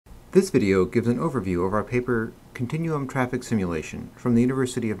This video gives an overview of our paper Continuum Traffic Simulation from the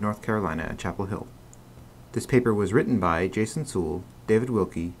University of North Carolina at Chapel Hill. This paper was written by Jason Sewall, David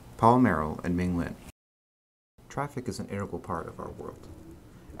Wilkie, Paul Merrell, and Ming C. Traffic is an integral part of our world.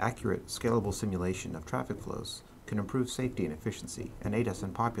 Accurate, scalable simulation of traffic flows can improve safety and efficiency and aid us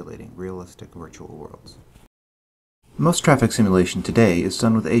in populating realistic virtual worlds. Most traffic simulation today is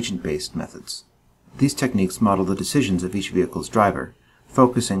done with agent-based methods. These techniques model the decisions of each vehicle's driver,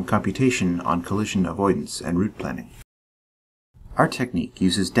 focusing computation on collision avoidance and route planning. Our technique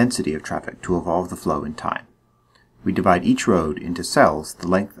uses density of traffic to evolve the flow in time. We divide each road into cells the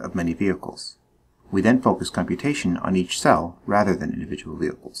length of many vehicles. We then focus computation on each cell rather than individual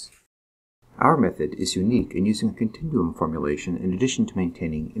vehicles. Our method is unique in using a continuum formulation in addition to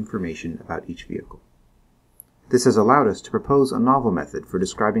maintaining information about each vehicle. This has allowed us to propose a novel method for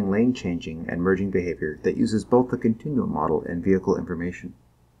describing lane changing and merging behavior that uses both the continuum model and vehicle information.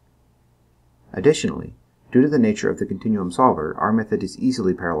 Additionally, due to the nature of the continuum solver, our method is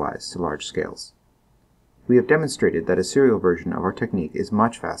easily parallelized to large scales. We have demonstrated that a serial version of our technique is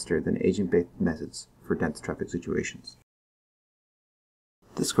much faster than agent-based methods for dense traffic situations.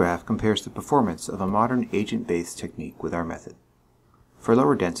 This graph compares the performance of a modern agent-based technique with our method. For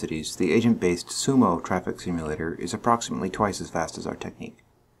lower densities, the agent-based SUMO traffic simulator is approximately twice as fast as our technique.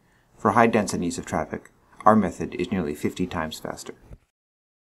 For high densities of traffic, our method is nearly 50 times faster.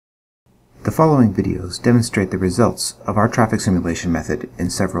 The following videos demonstrate the results of our traffic simulation method in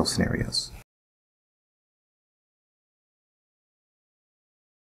several scenarios.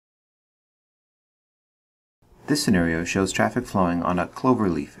 This scenario shows traffic flowing on a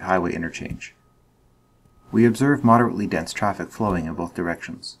cloverleaf highway interchange. We observe moderately dense traffic flowing in both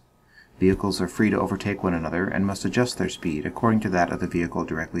directions. Vehicles are free to overtake one another and must adjust their speed according to that of the vehicle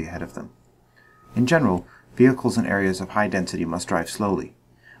directly ahead of them. In general, vehicles in areas of high density must drive slowly.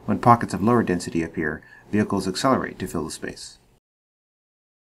 When pockets of lower density appear, vehicles accelerate to fill the space.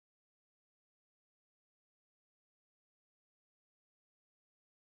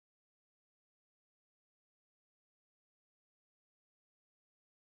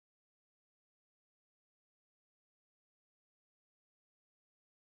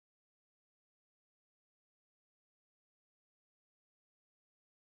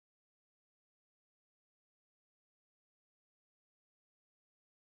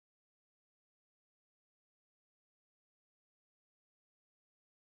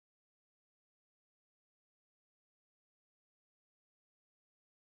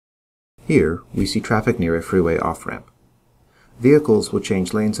 Here, we see traffic near a freeway off-ramp. Vehicles will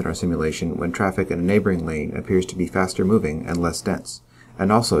change lanes in our simulation when traffic in a neighboring lane appears to be faster moving and less dense, and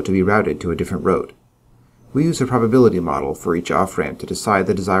also to be routed to a different road. We use a probability model for each off-ramp to decide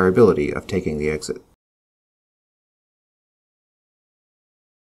the desirability of taking the exit.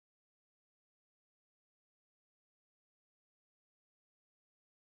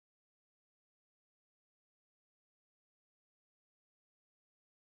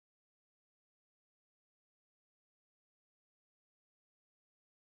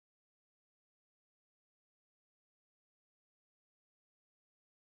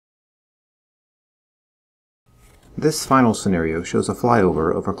 This final scenario shows a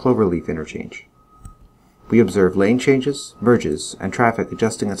flyover over cloverleaf interchange. We observe lane changes, merges, and traffic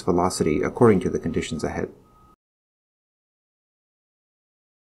adjusting its velocity according to the conditions ahead.